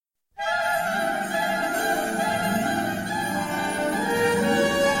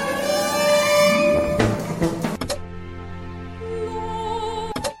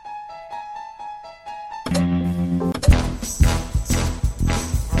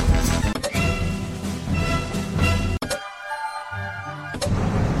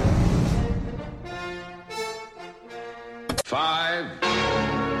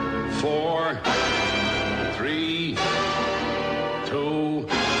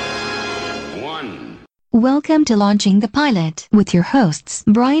Welcome to Launching the Pilot with your hosts,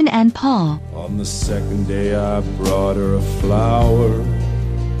 Brian and Paul. On the second day I brought her a flower.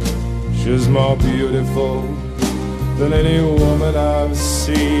 She's more beautiful than any woman I've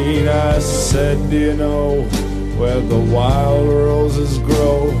seen. I said, do you know where the wild roses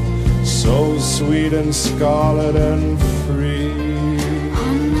grow? So sweet and scarlet and free.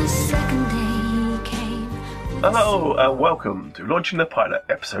 On the second day he came. Hello and welcome to Launching the Pilot,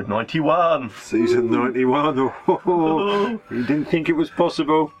 episode 91. Season 91. Oh, we didn't think it was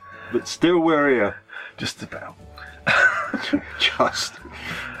possible, but still we're here. Just about. Just.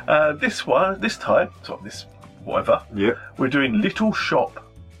 Whatever. Yeah. We're doing Little Shop.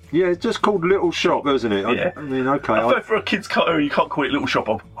 Yeah, it's just called Little Shop, isn't it? Yeah. I mean, okay. I thought for a kid's cartoon you can't call it Little Shop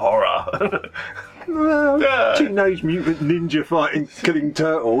of Horror. Well, Yeah. Teenage Mutant Ninja fighting, killing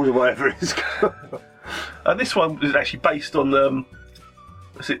turtles or whatever it's called. And this one is actually based on,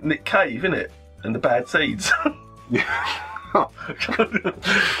 is it Nick Cave, isn't it? And the Bad Seeds. The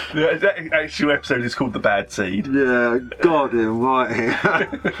actual episode is called The Bad Seed. Yeah, God almighty.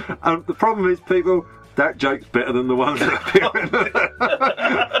 And the problem is, people, that joke's better than the one that appeared.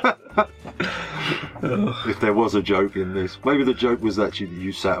 If there was a joke in this. Maybe the joke was actually that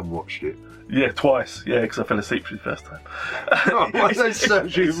you sat and watched it. Yeah, twice. Yeah, because I fell asleep for the first time. Oh, well, that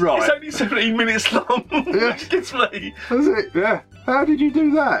serves you right. It's only 17 minutes long. Yeah. Which gets me. Was it? Yeah. How did you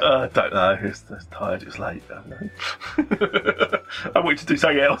do that? I don't know. It's tired. It's late. I don't know. I wanted to do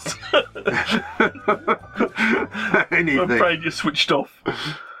something else. Anything. My brain just switched off.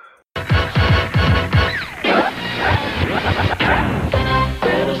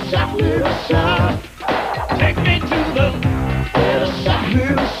 Take me to the little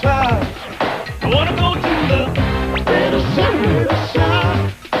shop. I wanna go to the little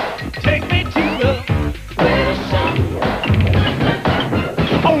shop. Take me to the little shop.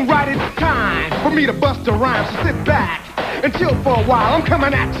 Alright, it's time for me to bust a rhyme, so sit back and chill for a while. I'm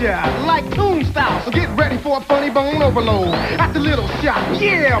coming at ya like Toon style, so get ready for a funny bone overload at the little shop.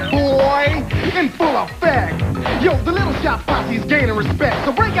 Yeah, boy, in full effect. Yo, the little shop posse's gaining respect,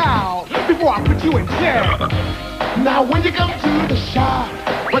 so break out before I put you in check. Now when you come to the shop,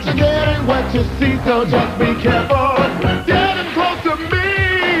 what you get and what you see, so just be careful. Getting close to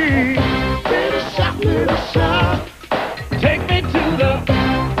me. Little shop. Take me to the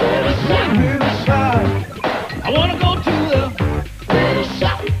little shop. I wanna go to the little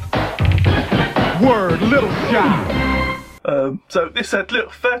shop. Word, little shop. So this had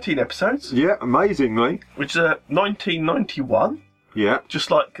 13 episodes, Yeah, amazingly. which is 1991, Yeah. just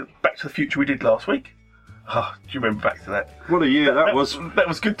like Back to the Future we did last week. Oh, do you remember back to that? What a year that was. That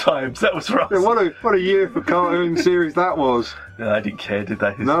was good times. That was for us. Yeah, what a year for cartoon series that was. No, they didn't care, did they?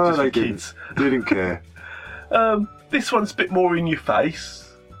 It's No, just they for kids. didn't care. This one's a bit more in your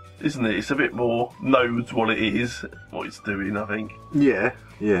face, isn't it? It's a bit more knows what it is, what it's doing, I think. Yeah.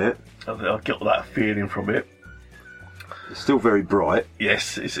 I get that feeling from it. It's still very bright.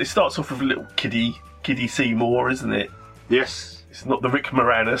 Yes, it starts off with a little kiddie Seymour, isn't it? Yes. It's not the Rick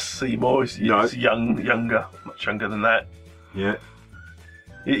Moranis Seymour. It's No. much younger than that. Yeah.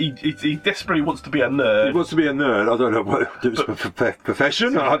 He desperately wants to be a nerd. He wants to be a nerd. I don't know what it's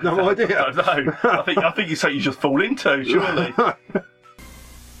profession. I have no idea. I don't know. I think it's something you just fall into, surely.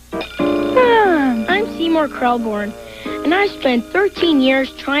 I'm Seymour Krelborn, and I spent 13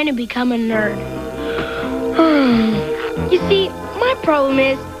 years trying to become a nerd. You see, my problem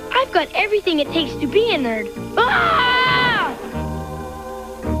is, I've got everything it takes to be a nerd.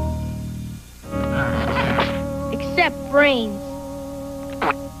 Except brains.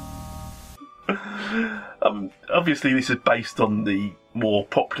 Obviously, this is based on the more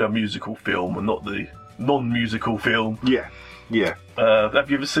popular musical film and not the non-musical film. Yeah. Have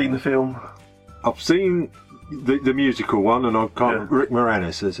you ever seen the film? I've seen the musical one, and I can't. Yeah. Rick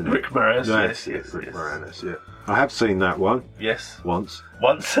Moranis, isn't it? Rick Moranis, Yes, yes. Rick Moranis. Yeah. I have seen that one Yes. once.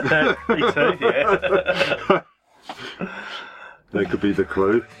 Once. Me too, yeah. That could be the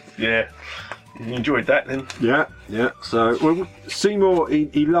clue. Yeah. You enjoyed that then? Yeah. So, well, Seymour,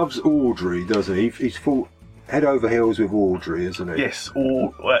 he loves Audrey, doesn't he? He's full head over heels with Audrey, isn't he? Yes.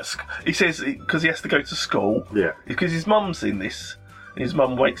 He says because he has to go to school. Yeah. Because his mum's in this. His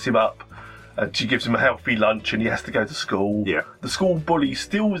mum wakes him up and she gives him a healthy lunch and he has to go to school. Yeah. The school bully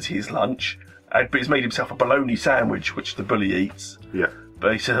steals his lunch, but he's made himself a bologna sandwich, which the bully eats. Yeah.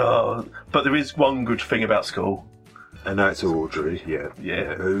 But he said, but there is one good thing about school. And that's Audrey. Yeah.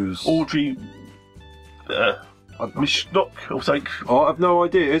 Yeah. Who's Audrey Mishnook or something. Oh, I've no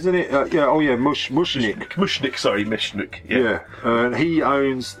idea, isn't it? Mushnik. Mushnik. Yeah. Yeah, and he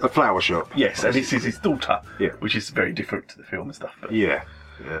owns a flower shop. Yes, and this is his daughter. Yeah. Which is very different to the film and stuff. But, Yeah.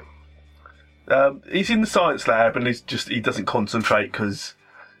 He's in the science lab and he doesn't concentrate because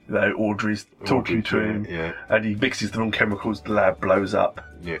Audrey's talking to him, and he mixes the wrong chemicals. The lab blows up.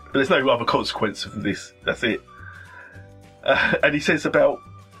 Yeah. But there's no other consequence of this. That's it. And he says about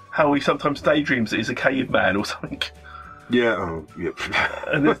how he sometimes daydreams that he's a caveman or something. Yeah. Oh, yeah.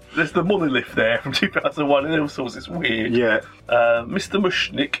 And there's the monolith there from 2001, and all sorts. It's weird. Yeah. Mr.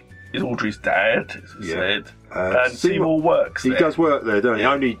 Mushnick is Audrey's dad, as I said. And Seymour works He there. does work there, don't he?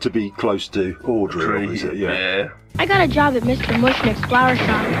 Only to be close to Audrey, obviously. Yeah. I got a job at Mr. Mushnick's flower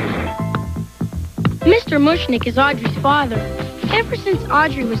shop. Mr. Mushnick is Audrey's father. Ever since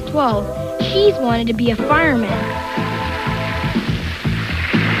Audrey was 12, she's wanted to be a fireman.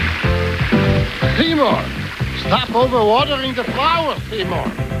 Seymour, stop overwatering the flowers, Seymour.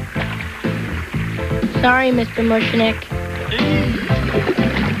 Sorry, Mr. Mushnick.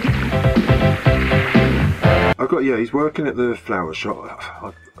 He's working at the flower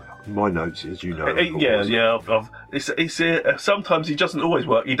shop. My notes is, sometimes he doesn't always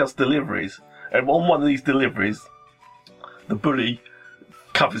work. He does deliveries, and on one of these deliveries, the bully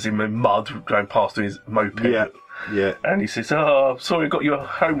covers him in mud going past on his moped. Yeah. And he says, "Oh, sorry, I got your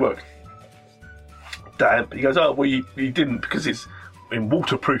homework damp." He goes, "Oh, well, you didn't because it's in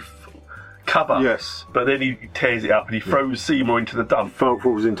waterproof cover." Yes. But then he tears it up and he throws Seymour into the dump.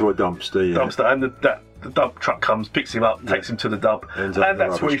 Falls into a dumpster. Yeah. And the dump truck comes, picks him up, takes him to the dump, and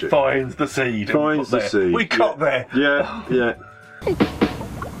that's where he finds the seed. Seed. We got there. Yeah.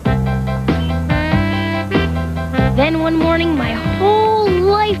 Then one morning, my whole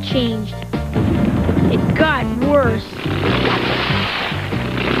life changed. It got worse.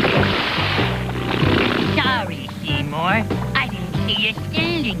 Sorry, Seymour. I didn't see you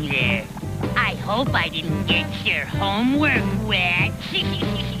standing there. I hope I didn't get your homework wet.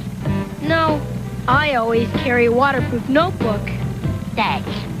 No, I always carry a waterproof notebook. That's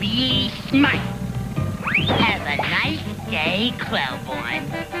really smart. Have a nice day, Clelborn.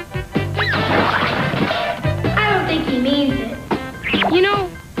 I don't think he means it. You know,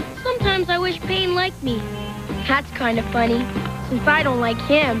 sometimes I wish Payne liked me. That's kind of funny, since I don't like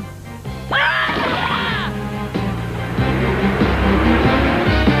him.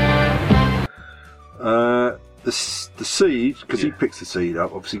 The seed, because he picks the seed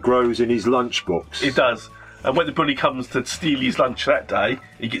up, obviously grows in his lunchbox. It does. And when the bully comes to steal his lunch that day,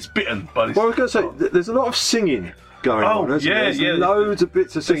 he gets bitten by this. Well, I was going to say, there's a lot of singing going on, isn't there? There's loads of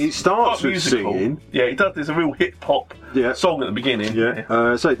bits of singing. It starts with singing. Yeah, it does. There's a real hip-hop song at the beginning.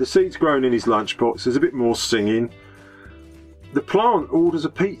 Yeah. So the seed's grown in his lunchbox. There's a bit more singing. The plant orders a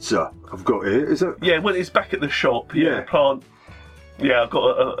pizza, I've got here. Is that? Yeah, when it's back at the shop. Yeah. The plant. Yeah, I've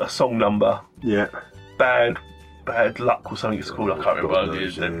got a song number. Yeah. Bad luck or something it's called. I can't remember what it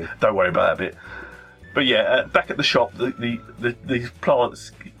is. Don't worry about that bit. But yeah, back at the shop, the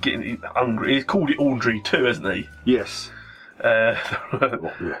plant's getting hungry. He's called it Audrey too, hasn't he? Yes. And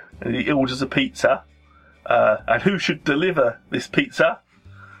he orders a pizza. And who should deliver this pizza?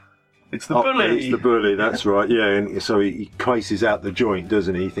 It's the bully. It's the bully, that's right. Yeah, and so he cases out the joint,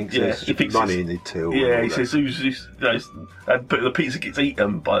 doesn't he? He thinks there's money in the till. Yeah, he says, but the pizza gets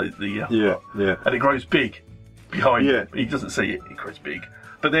eaten by the... And it grows big behind him. He doesn't see it, it grows big.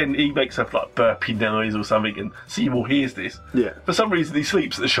 But then he makes a burpy noise or something, and Seymour hears this. Yeah. For some reason, he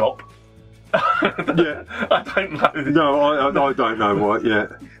sleeps at the shop. I don't know. No, I don't know why. Yeah.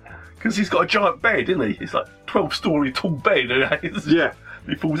 Because he's got a giant bed, isn't he? It's like 12-storey tall bed. Yeah.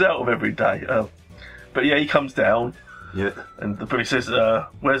 He falls out of every day. But yeah, he comes down. Yeah. And the bully says,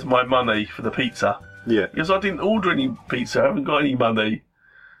 "Where's my money for the pizza?" Yeah. He goes, "I didn't order any pizza. I haven't got any money."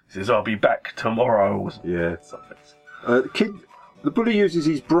 He says, "I'll be back tomorrow." Yeah. The bully uses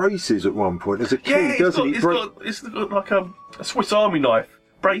his braces at one point as a key, doesn't he? It's got like a Swiss Army knife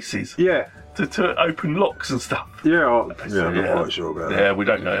braces. Yeah. To open locks and stuff. Yeah, I'm not quite sure about that. Yeah, we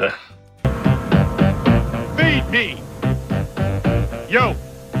don't know that. Feed me! Yo,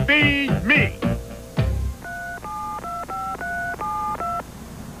 feed me!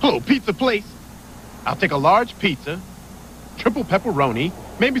 Hello, pizza place. I'll take a large pizza, triple pepperoni,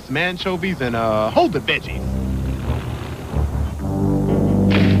 maybe some anchovies, and hold the veggies.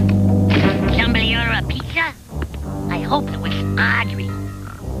 Somebody order a pizza? I hope it was Audrey.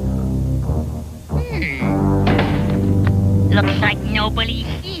 Looks like nobody's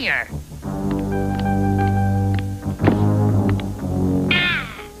here.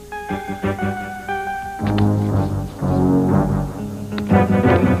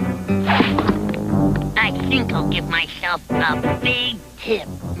 I think I'll give myself a big tip.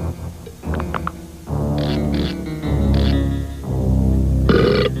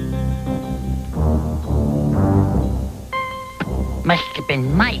 Must have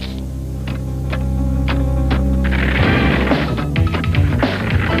been mice.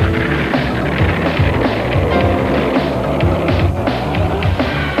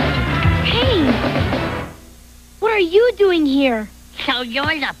 So you're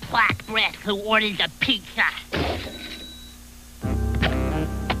the black breath who ordered the pizza.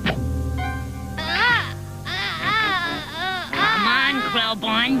 Come on,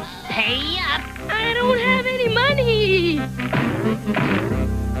 Krillborn. Pay up. I don't have any money.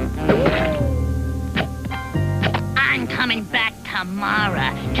 I'm coming back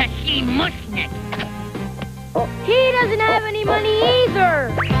tomorrow to see Mushnik. He doesn't have any money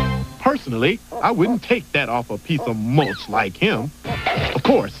either. Personally, I wouldn't take that off a piece of mulch like him. Of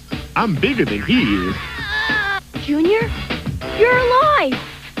course, I'm bigger than he is. Junior, you're alive.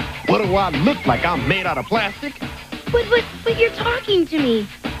 What do I look like? I'm made out of plastic? But you're talking to me.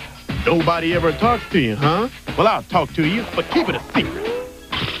 Nobody ever talks to you, huh? Well, I'll talk to you, but keep it a secret.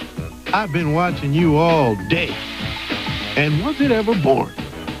 I've been watching you all day. And was it ever born?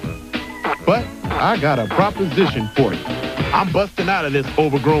 But I got a proposition for you. I'm busting out of this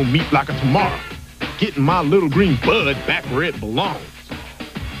overgrown meat locker tomorrow, getting my little green bud back where it belongs.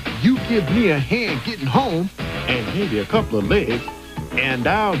 You give me a hand getting home, and maybe a couple of legs, and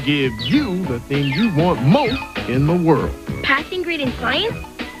I'll give you the thing you want most in the world. Passing grade in science?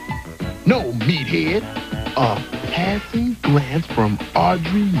 No, meathead. A passing glance from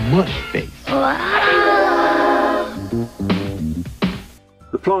Audrey Mushface.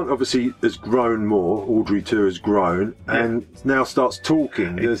 The plant obviously has grown more. Audrey too has grown, and now starts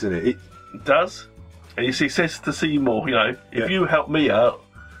talking, doesn't it? It does. And you see, says to Seymour, you know, if you help me out,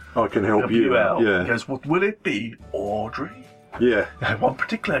 I can help you out. Yeah. He goes, what will it be, Audrey? Yeah. One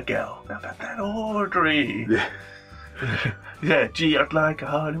particular girl. Now that Audrey. Yeah. Yeah, gee, I'd like a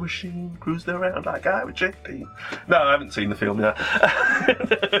Harley machine, cruised around like I was 18. No, I haven't seen the film yet.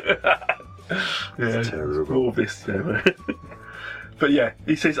 It's terrible. All this, But yeah,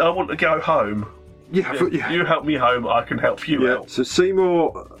 he says, I want to go home. Yeah. You help me home, I can help you out. So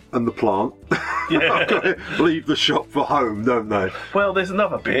Seymour and the plant leave the shop for home, don't they? Well, there's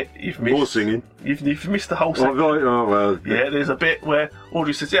another bit you've missed. More singing. You've missed the whole section. Oh, well. Yeah, there's a bit where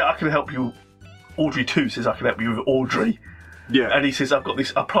Audrey says, I can help you. Audrey 2 says, I can help you with Audrey. Yeah. And he says, I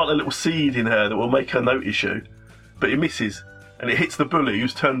plant a little seed in her that will make her notice you. But he misses. And it hits the bully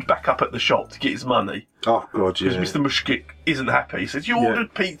who's turned back up at the shop to get his money. Oh, God, yeah. Because Mr. Mushkik isn't happy. He says, you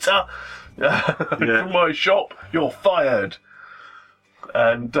ordered pizza from my shop, you're fired.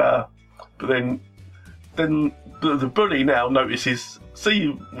 And, but then the bully now notices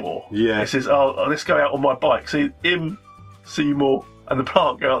Seymour. Yeah. He says, let's go out on my bike. See, him, Seymour, and the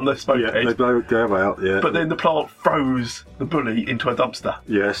plant go out on their moped. Yeah, they both go out, yeah. But then the plant throws the bully into a dumpster.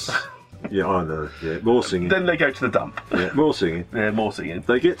 Yes. Yeah, I know. Yeah, more singing. Then they go to the dump. Yeah, more singing. Yeah, more singing.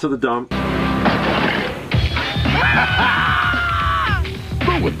 They get to the dump.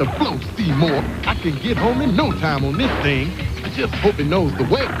 Go with the flow, Seymour. I can get home in no time on this thing. I just hope it knows the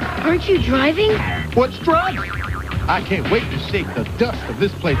way. Aren't you driving? What's driving? I can't wait to shake the dust of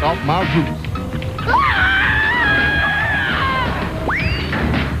this place off my roots.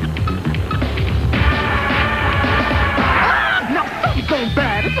 Something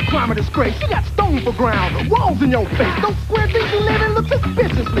bad, it's a crime of disgrace. You got stone for ground, walls in your face. Those square things you live in look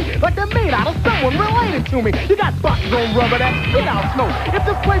suspiciously like they're made out of someone related to me. You got boxes on rubber that spit out snow. If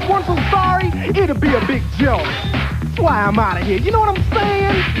this place weren't so sorry, it'd be a big joke. That's why I'm out of here. You know what I'm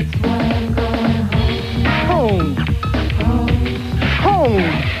saying? That's why I'm going home. Home.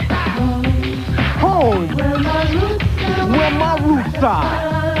 Home. Where my roots are.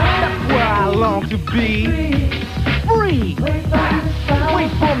 That's where I long to be. Free. Away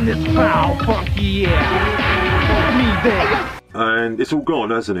from this foul, funky air. Put me there. And it's all gone,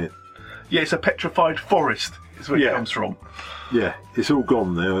 hasn't it? Yeah, it's a petrified forest, is where it comes from. Yeah, it's all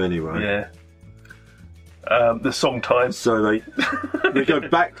gone now anyway. Yeah. The song time. So they go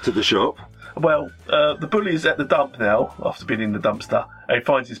back to the shop. Well, the bully's at the dump now, after being in the dumpster, and he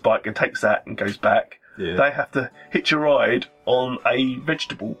finds his bike and takes that and goes back. Yeah. They have to hitch a ride on a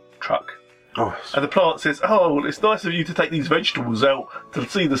vegetable truck. Oh. And the plant says, well, it's nice of you to take these vegetables out to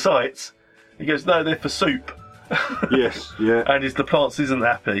see the sights. He goes, no, they're for soup. Yes, yeah. And the plant isn't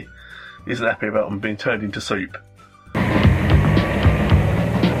happy about them being turned into soup.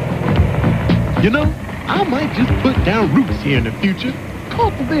 You know, I might just put down roots here in the future,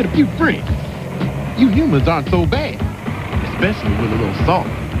 cultivate a few friends. You humans aren't so bad, especially with a little salt.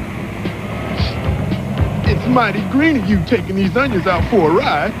 It's mighty green of you taking these onions out for a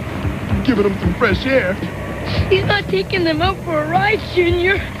ride, giving them some fresh air. He's not taking them out for a ride,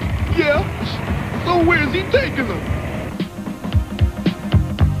 Junior. Yeah, so where's he taking them?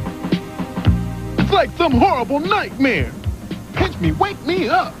 It's like some horrible nightmare. Pinch me, wake me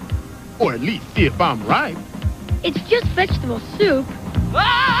up. Or at least see if I'm right. It's just vegetable soup.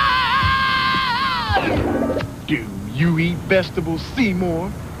 Do you eat vegetables,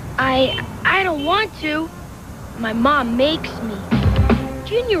 Seymour? I don't want to. My mom makes me.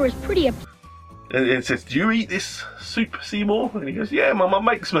 Junior was pretty upset. And it says, "Do you eat this soup, Seymour?" And he goes, "Yeah, my mum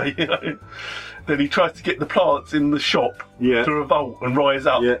makes me." You know? Then he tries to get the plants in the shop to revolt and rise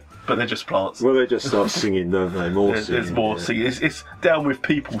up, but they're just plants. Well, they just start singing, don't they? There's more singing. It's down with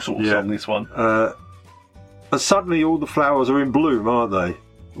people sort of song, this one. And suddenly all the flowers are in bloom, aren't they?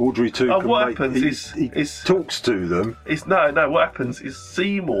 Audrey 2 what happens he talks to them. No, what happens is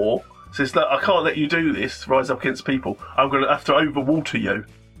Seymour says, "Look, I can't let you do this, rise up against people. I'm going to have to overwater you."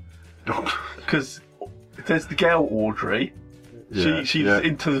 Because there's the girl Audrey. She's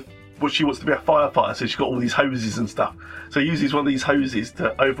into what she wants to be a firefighter, so she's got all these hoses and stuff. So he uses one of these hoses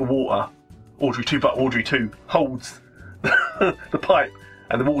to overwater Audrey 2, but Audrey 2 holds the pipe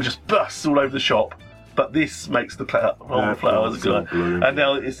and the water just bursts all over the shop. But this makes the flowers go. And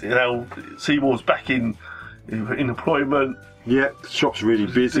now Seymour's back in employment. Yeah, the shop's really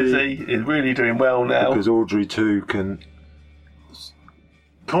busy. He's really doing well now. Because Audrey 2 can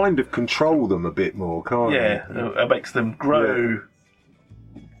kind of control them a bit more, can't it makes them grow.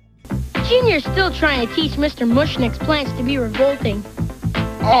 Junior's still trying to teach Mr. Mushnick's plants to be revolting.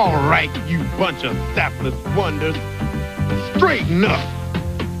 All right, you bunch of sapless wonders. Straighten up.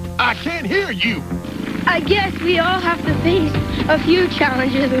 I can't hear you. I guess we all have to face a few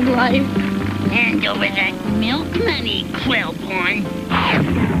challenges in life. Hand over that milk money, Quillborn.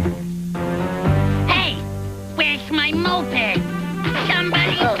 Hey, where's my moped?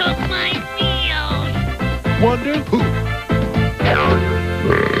 Somebody took my wheels. Wonder who?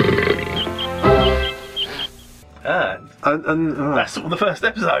 And that's all the first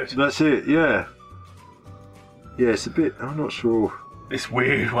episode. That's it, yeah. Yeah, it's a bit, I'm not sure. It's a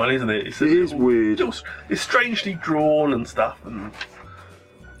weird one, isn't it? It is weird. It's strangely drawn and stuff. And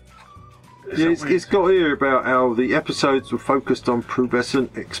it's got here about how the episodes were focused on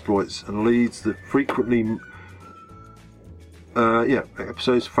pubescent exploits and leads that frequently...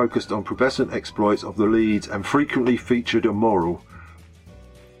 episodes focused on pubescent exploits of the leads and frequently featured a moral.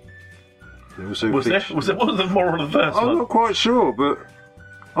 Was what was the moral of the first one? I'm not quite sure, but...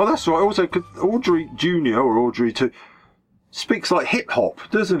 Oh, that's right. Also, Audrey Jr. or Audrey 2 speaks like hip-hop,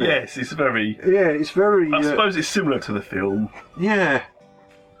 doesn't it? Yes, it's very... Yeah, it's very... I suppose it's similar to the film. Yeah.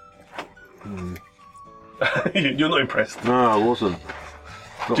 You're not impressed? No, I wasn't.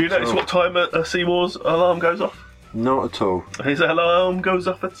 Do you notice what time Seymour's alarm goes off? Not at all. His alarm goes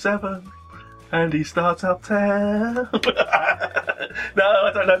off at 7 and he starts up 10. No,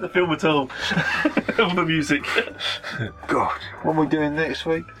 I don't know the film at all. Of the music. God, what are we doing next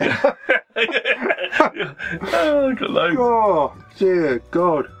week? Oh, I got loads. Oh, dear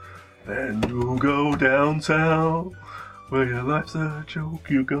God. Then you go downtown where your life's a joke,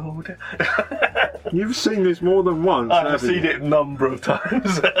 you go down. You've seen this more than once. I've seen it a number of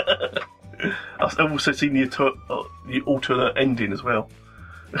times. I've also seen the alternate ending as well,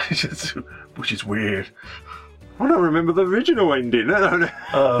 which is weird. I don't remember the original ending.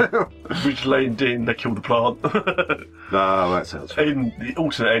 Original ending, they kill the plant. No, that sounds fun. In the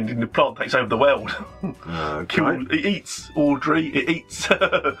alternate ending, the plant takes over the world. Okay. It eats Audrey, it eats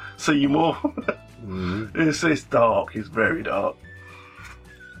Seymour. It's dark, it's very dark.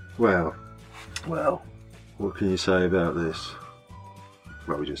 Well, what can you say about this?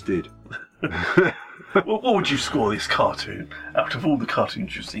 Well, we just did. What would you score this cartoon out of all the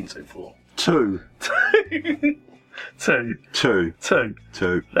cartoons you've seen so far? 2. 2.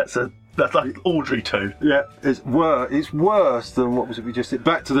 That's like Audrey 2. Yeah, it's worse than what was it we just did?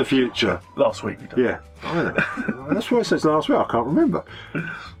 Back to the Future. Last week we done. Yeah, I know. That's what it says last week. I can't remember.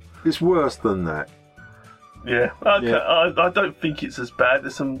 It's worse than that. Yeah, okay. Yeah. I don't think it's as bad.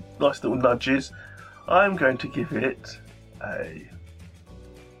 There's some nice little nudges. I'm going to give it a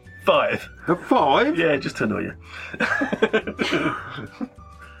 5. A 5? Yeah, just to annoy you.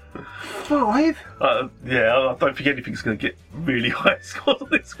 5? Yeah, I don't think anything's going to get really high scores on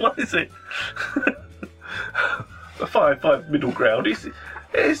this one, is it? A 5 middle ground. It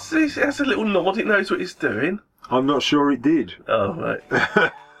has a little nod. It knows what it's doing. I'm not sure it did. Oh, right.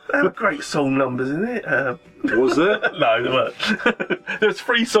 They have great song numbers in it. Was there? No, there weren't. There's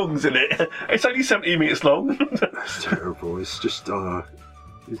 3 songs in it. It's only 70 minutes long. That's terrible. It's just...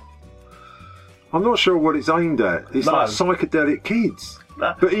 I'm not sure what it's aimed at. It's like psychedelic kids.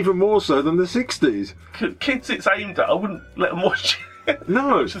 No. But even more so than the 60s. Kids it's aimed at, I wouldn't let them watch it.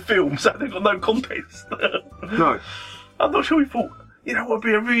 No. Watch the film, so they've got no context. No. I'm not sure we thought, what would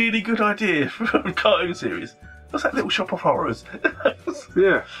be a really good idea for a cartoon series? What's that Little Shop of Horrors?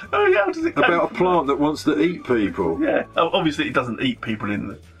 Yeah. Oh, yeah, how does it go? About a plant that wants to eat people. Yeah. Oh, obviously it doesn't eat people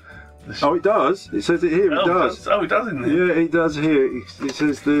in the Oh, it does. It says it here. It does. Oh, it does, isn't it? Yeah, it does here. It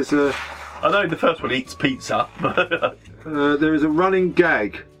says there's a. I know the first one eats pizza. There is a running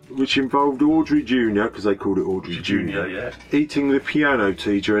gag which involved Audrey Jr., because they called it Audrey Jr., yeah. eating the piano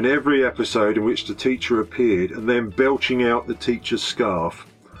teacher in every episode in which the teacher appeared and then belching out the teacher's scarf.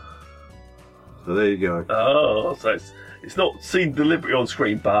 So there you go. Oh, so it's not seen deliberately on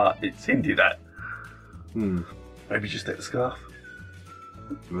screen, but it's hinted at. Maybe just at the scarf.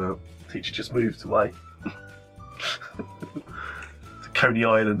 No. Teacher just moved away. To Coney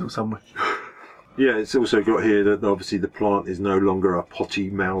Island or somewhere. Yeah, it's also got here that obviously the plant is no longer a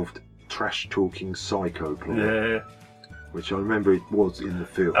potty-mouthed, trash-talking psycho plant. Yeah. Which I remember it was in the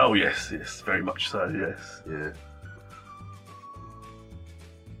film. Oh, yes, very much so, yes. Yeah.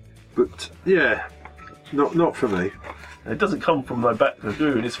 But, yeah, not for me. It doesn't come from my back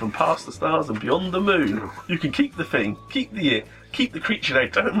lagoon, it's from past the stars and beyond the moon. You can keep the thing, keep the it, keep the creature, they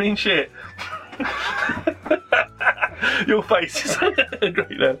don't mean shit. Your face is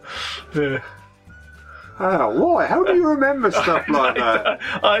great now. Yeah. Oh, why? How do you remember stuff like that?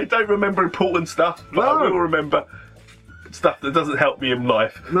 I don't remember important stuff, but I will remember stuff that doesn't help me in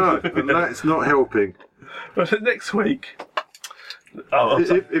life. No, and that's not helping. But next week...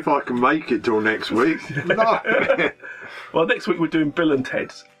 if I can make it till next week. No. Well, next week we're doing Bill and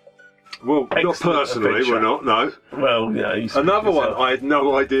Ted's. Well, not personally, adventure. we're not, no. Well, yeah. Another one I had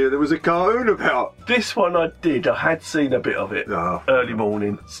no idea there was a cartoon about. This one I did. I had seen a bit of it early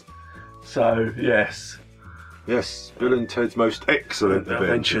mornings. So, yes. Yes, Bill and Ted's Most Excellent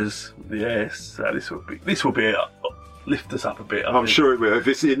Adventures. Yes, so this will be lift us up a bit. I'm sure it will. If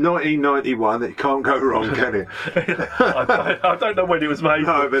it's in 1991, it can't go wrong, can it? I don't know when it was made.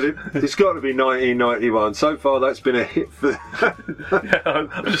 No, but it's got to be 1991. So far, that's been a hit for.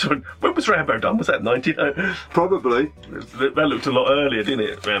 I just wondering, when was Rambo done? Was that 19? Probably. That looked a lot earlier, didn't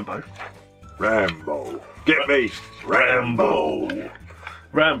it, Rambo? Rambo. Get me, Rambo.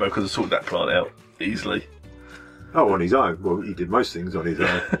 Rambo could have sorted that plant out easily. Oh, on his own. Well, he did most things on his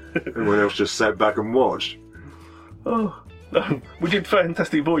own. Everyone else just sat back and watched. Oh, no. We did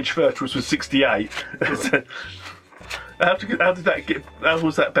Fantastic Voyage first, which was 68. How did that get? How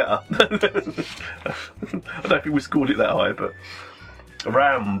was that better? I don't think we scored it that high, but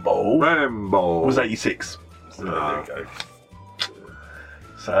Rambo was 86. So there you go.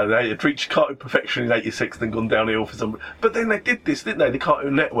 So they had reached cartoon perfection in 86, then gone downhill for some. But then they did this, didn't they? The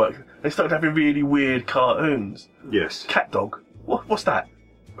Cartoon Network. They started having really weird cartoons. Yes. Cat Dog. What's that?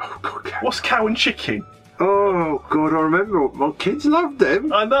 Oh God, Cat. What's Cow and Chicken? Oh God, I remember. My kids loved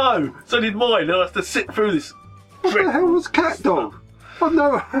them. I know. So did mine. I have to sit through this. What the hell was Cat Dog? I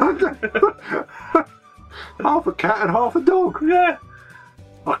know. Half a cat and half a dog. Yeah.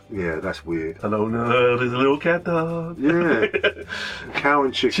 Oh, yeah, that's weird. Hello, no, there's a little cat dog. Yeah. Cow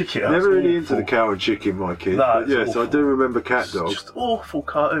and Chicken. Never really into the Cow and Chicken, my kids. No, but yes, awful. I do remember Cat Dog. Just awful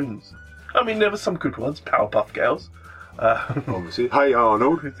cartoons. I mean, there were some good ones. Powerpuff Girls. Obviously. Hey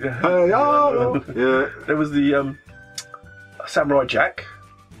Arnold. Yeah. Hey Arnold. Yeah. There was the Samurai Jack.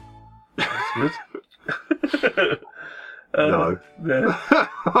 That's good. No. Yeah.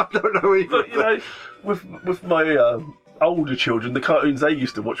 I don't know either. But, you know, with my older children, the cartoons they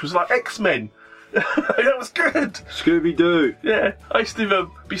used to watch was like X-Men. That was good. Scooby-Doo. Yeah. I used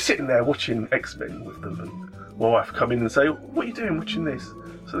to be sitting there watching X-Men with them, and my wife would come in and say, "What are you doing watching this?"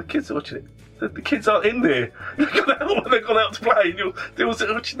 So the kids are watching it. The kids aren't in there. They've gone out to play. They were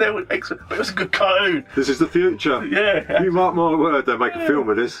watching there with X-Men. But it was a good cartoon. This is the future. Yeah. You mark my word, they'll make a film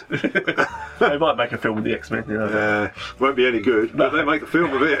of this. They might make a film with the X-Men. You know. Yeah. Won't be any good, but they make a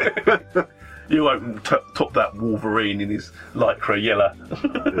film of it. You won't top that Wolverine in his lycra yellow.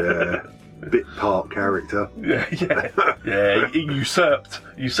 Yeah. Bit part character. Yeah. He usurped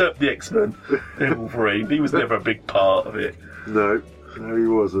the X-Men. Wolverine. He was never a big part of it. No, he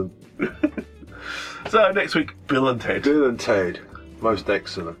wasn't. So next week, Bill and Ted. Bill and Ted, Most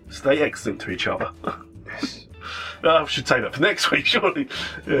Excellent. Stay excellent to each other. Yes. I should say that for next week, surely.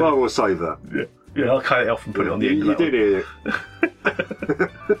 Yeah. Well, we'll save that. Yeah. I'll cut it off and put it on the end. You did hear it.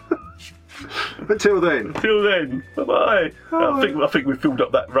 Until then. Bye-bye. I think we filled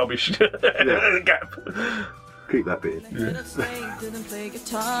up that rubbish gap. Keep that bit in. Didn't play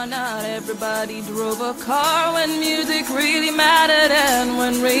guitar, not everybody drove a car when music really mattered and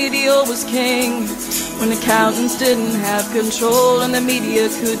when radio was king. When accountants didn't have control and the media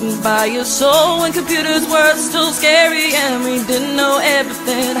couldn't buy your soul. When computers were still scary and we didn't know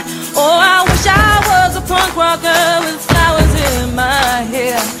everything. Oh, I wish I was a punk rocker with flowers in my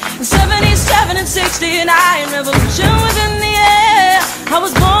hair. In 77 and 69, revolution was in the air. I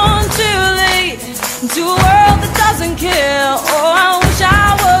was born too late into a world that doesn't care. Oh, I wish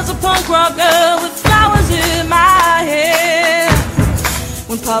I was a punk York girl with flowers in my hair.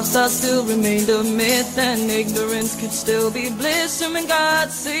 When pop stars still remained a myth and ignorance could still be bliss, and when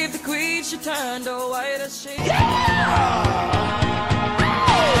God save the queen, she turned a white as shade.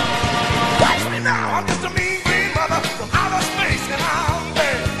 Watch me now, I'm just a mean green mother from outer space, and I'm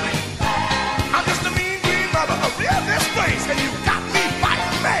bad. I'm just a mean green mother, a real disgrace, and you got me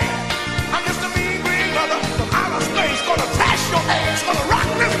fighting mad. I'm just a mean green mother from outer space, gonna trash your ass, gonna rock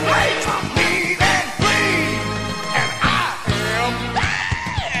this place. I'm mean and green, and I am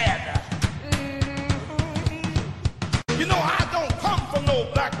bad. You know I don't come from no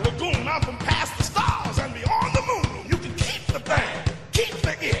black lagoon, I'm from past the stars and beyond the moon. You can keep the band, keep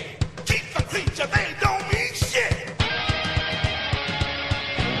the it, keep the creature, they don't